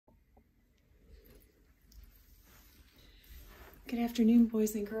Good afternoon,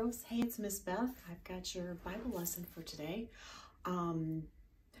 boys and girls. Hey, it's Miss Beth. I've got your Bible lesson for today.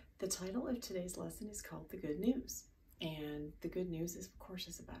 The title of today's lesson is called The Good News. And the good news is, of course,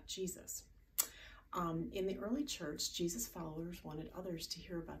 is about Jesus. In the early church, Jesus' followers wanted others to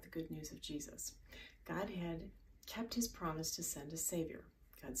hear about the good news of Jesus. God had kept his promise to send a Savior.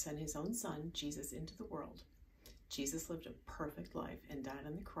 God sent his own son, Jesus, into the world. Jesus lived a perfect life and died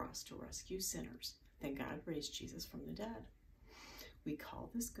on the cross to rescue sinners. Then God raised Jesus from the dead. We call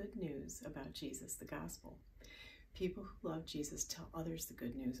this good news about Jesus the gospel. People who love Jesus tell others the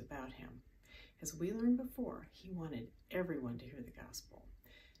good news about him. As we learned before, he wanted everyone to hear the gospel.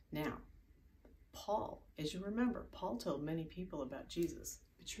 Now, Paul, as you remember, Paul told many people about Jesus.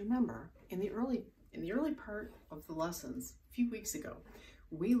 But you remember, in the early part of the lessons, a few weeks ago,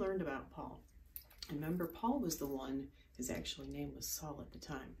 we learned about Paul. And remember, Paul was the one, his actual name was Saul at the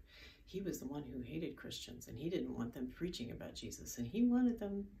time. He was the one who hated Christians, and he didn't want them preaching about Jesus, and he wanted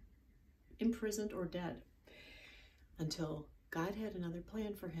them imprisoned or dead until God had another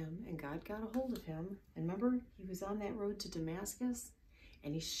plan for him, and God got a hold of him. And remember, he was on that road to Damascus,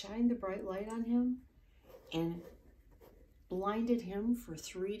 and he shined the bright light on him and blinded him for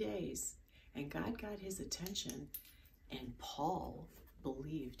 3 days. And God got his attention, and Paul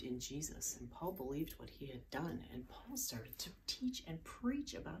believed in Jesus, and Paul believed what he had done, and Paul started to teach and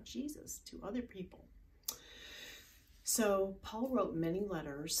preach about Jesus to other people. So Paul wrote many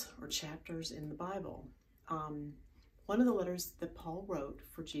letters or chapters in the Bible. One of the letters that Paul wrote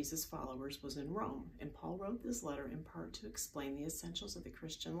for Jesus' followers was in Rome, and Paul wrote this letter in part to explain the essentials of the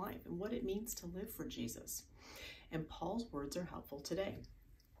Christian life and what it means to live for Jesus. And Paul's words are helpful today.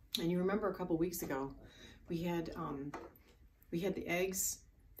 And you remember a couple weeks ago, we had the eggs.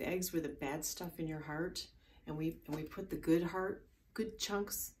 The eggs were the bad stuff in your heart, and we put the good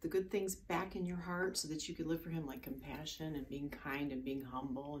chunks, the good things back in your heart so that you could live for him, like compassion and being kind and being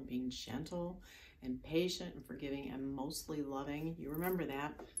humble and being gentle and patient and forgiving and mostly loving. You remember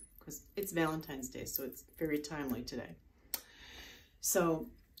that because it's Valentine's Day, so it's very timely today. So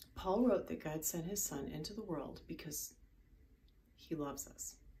Paul wrote that God sent his son into the world because he loves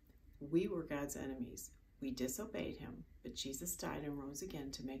us. We were God's enemies. We disobeyed him, but Jesus died and rose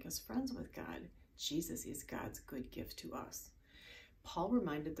again to make us friends with God. Jesus is God's good gift to us. Paul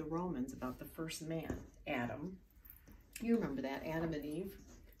reminded the Romans about the first man, Adam. You remember that, Adam and Eve.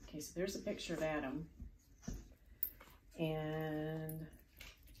 Okay, so there's a picture of Adam. And,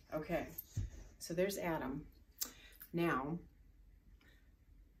 okay, so there's Adam. Now,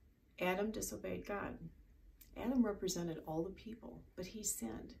 Adam disobeyed God. Adam represented all the people, but he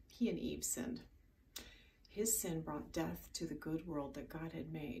sinned. He and Eve sinned. His sin brought death to the good world that God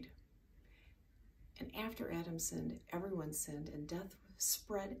had made. And after Adam sinned, everyone sinned, and death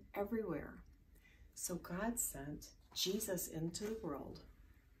spread everywhere. So God sent Jesus into the world.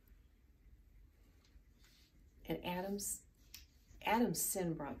 And Adam's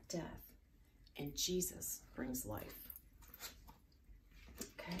sin brought death, and Jesus brings life.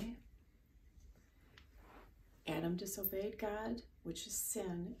 Okay? Adam disobeyed God, which is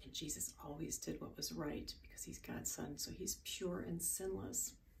sin, and Jesus always did what was right because he's God's son, so he's pure and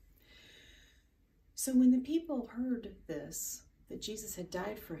sinless. So when the people heard this, that Jesus had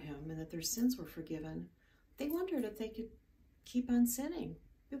died for him and that their sins were forgiven, they wondered if they could keep on sinning.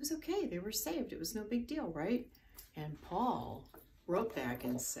 It was okay. They were saved. It was no big deal, right? And Paul wrote back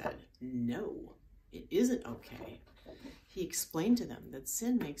and said, no, it isn't okay. He explained to them that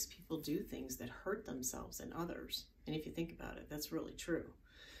sin makes people do things that hurt themselves and others. And if you think about it, that's really true.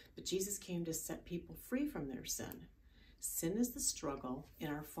 But Jesus came to set people free from their sin. Sin is the struggle in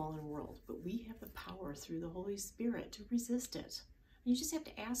our fallen world, but we have the power through the Holy Spirit to resist it. And you just have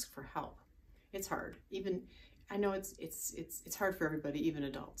to ask for help. It's hard. I know it's hard for everybody, even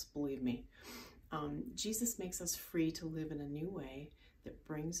adults, believe me. Jesus makes us free to live in a new way that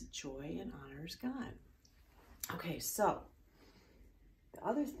brings joy and honors God. Okay, so the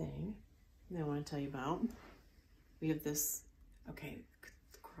other thing that I want to tell you about, we have this, okay,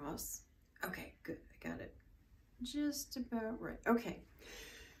 the cross. Okay, good, I got it just about right. Okay,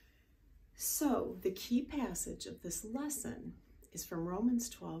 so the key passage of this lesson is from Romans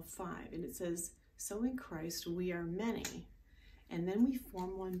 12:5, and it says, so in Christ we are many, and then we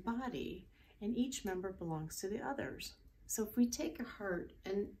form one body, and each member belongs to the others. So if we take a heart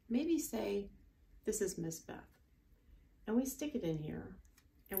and maybe say, this is Miss Beth, and we stick it in here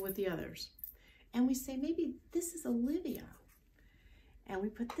and with the others, and we say maybe this is Olivia, and we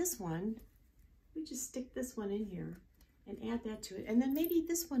put this one, we just stick this one in here and add that to it, and then maybe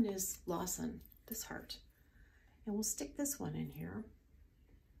this one is Lawson, this heart, and we'll stick this one in here,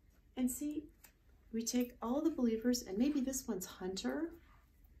 and see, we take all the believers, and maybe this one's Hunter.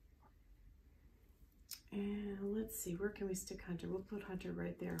 And let's see, where can we stick Hunter? We'll put Hunter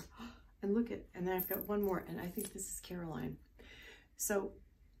right there. And look at, and then I've got one more, and I think this is Caroline. So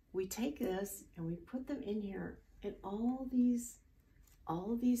we take this and we put them in here, and all these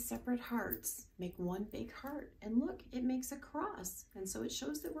separate hearts make one big heart. And look, it makes a cross. And so it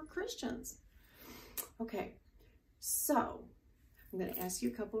shows that we're Christians. Okay, so I'm going to ask you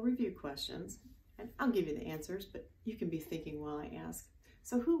a couple review questions, and I'll give you the answers, but you can be thinking while I ask.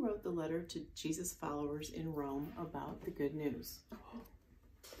 So who wrote the letter to Jesus' followers in Rome about the good news?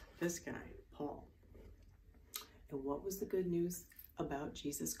 This guy, Paul. And what was the good news about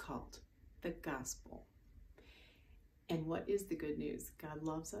Jesus called? The gospel. And what is the good news? God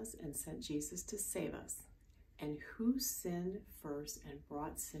loves us and sent Jesus to save us. And who sinned first and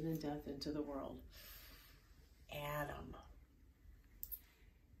brought sin and death into the world? Adam.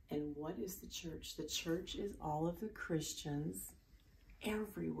 And what is the church? The church is all of the Christians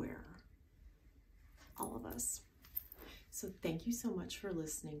everywhere. All of us. So thank you so much for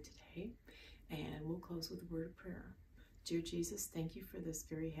listening today. And we'll close with a word of prayer. Dear Jesus, thank you for this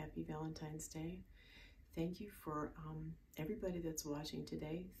very happy Valentine's Day. Thank you for everybody that's watching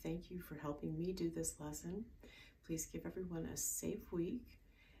today. Thank you for helping me do this lesson. Please give everyone a safe week.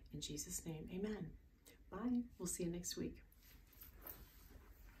 In Jesus' name, amen. Bye. We'll see you next week.